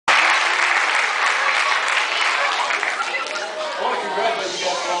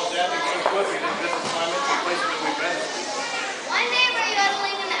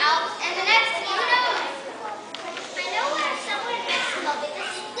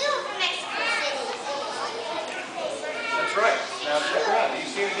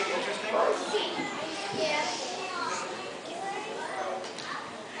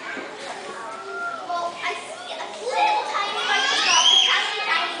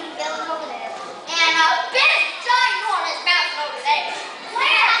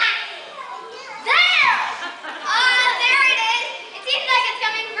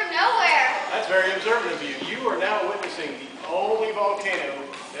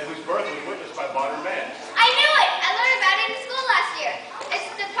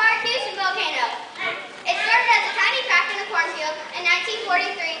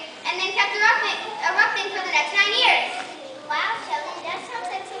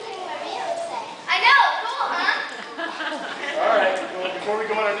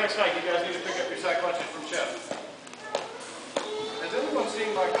next hike, you guys need to pick up your sack lunches from Chef. Has anyone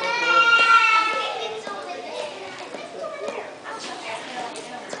seen my clipboard?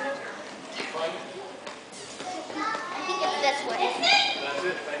 That's what it is. That's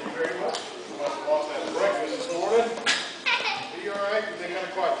it. Thank you very much. You must have lost that breakfast this morning. Are you all right? You've been kind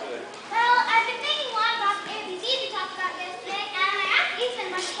of quiet today. Well, I've been thinking a lot about the FFC we talked about yesterday, and I asked Ethan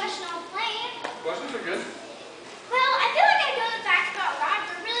my question on the plane. Questions are good. Well, I feel like I know the facts about God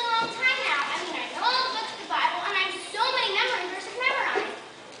for a really long time now. I mean, I know all the books of the Bible, and I have so many memory verses memorized.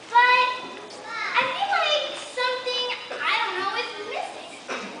 But I feel like something, I don't know, is missing.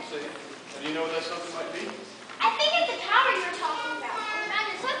 We'll see. Do you know what that something might be? I think it's the power you were talking about. When I found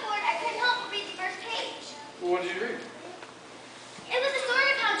your clipboard, I couldn't help but read the first page. Well, what did you read? It was the story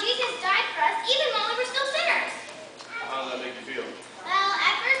of how Jesus died for us, even while we were still sinners. How did that make you feel? Well,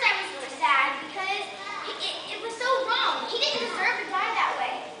 at first I was really sad because it was so wrong. He didn't deserve to die that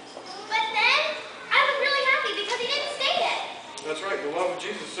way. But then I was really happy because he didn't stay dead. That's right. The love of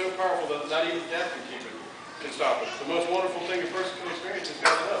Jesus is so powerful that not even death can keep it. Can stop it. The most wonderful thing a person can experience is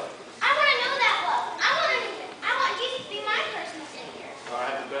God's love. I want to know that love. I want Jesus to be my personal savior.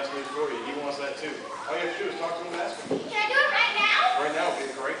 I have the best news for you. He wants that too. All you have to do is talk to him and ask him. Can I do it right now? Right now would be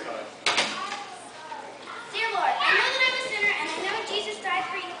a great time. Dear Lord, I know that I'm a sinner, and I know Jesus died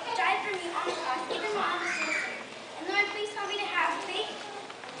for me on the cross, even while I was still a sinner. And Lord, please help me to have faith,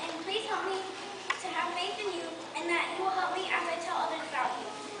 and please help me to have faith in you, and that you will help me as I tell others about you.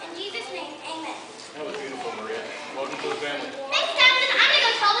 In Jesus' name, amen. That was beautiful, Maria. Welcome to the family. Thanks, Captain. I'm going to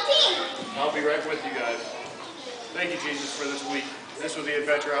go tell the team. I'll be right with you guys. Thank you, Jesus, for this week. This was the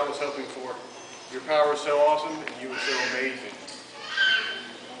adventure I was hoping for. Your power is so awesome, and you were so amazing.